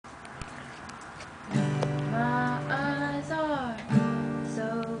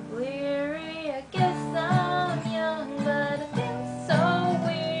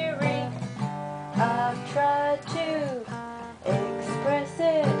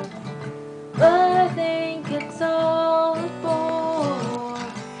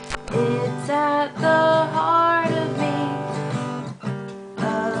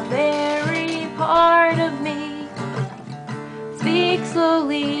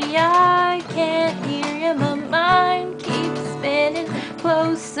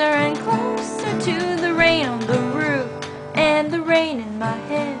closer and closer to the rain on the roof, and the rain in my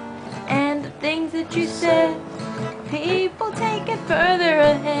head, and the things that you said. People take it further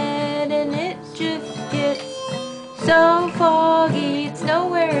ahead, and it just gets so foggy. It's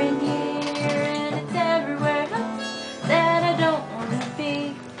nowhere in here, and it's everywhere else that I don't want to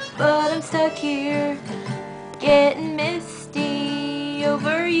be. But I'm stuck here, getting misty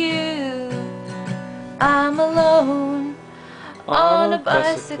over you. I'm alone on a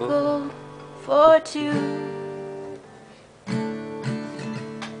bicycle for two.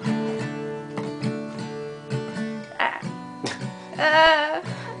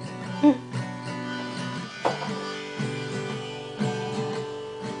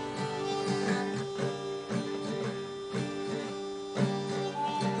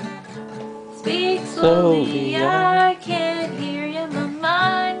 Speak slowly, I can't hear you. My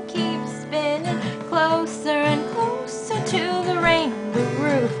mind keeps spinning closer and closer to the rain on the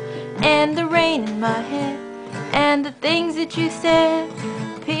roof, and the rain in my head, and the things that you said.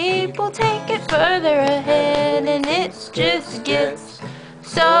 People take it further ahead, and it just gets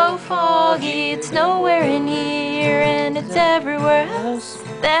so foggy. It's nowhere in here, and it's everywhere else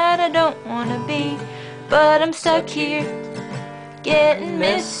that I don't want to be. But I'm stuck here, getting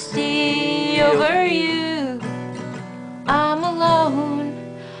misty over you. I'm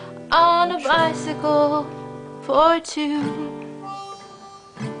alone on a bicycle for two.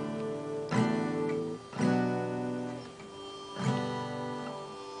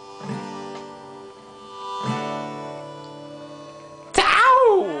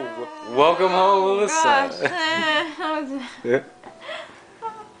 Welcome home, Alyssa. Yeah.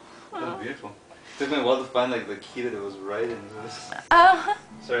 That was beautiful. It took me a while to find like the key that it was right in. Oh.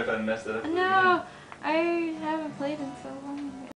 Sorry if I messed it up. No, I haven't played in so long.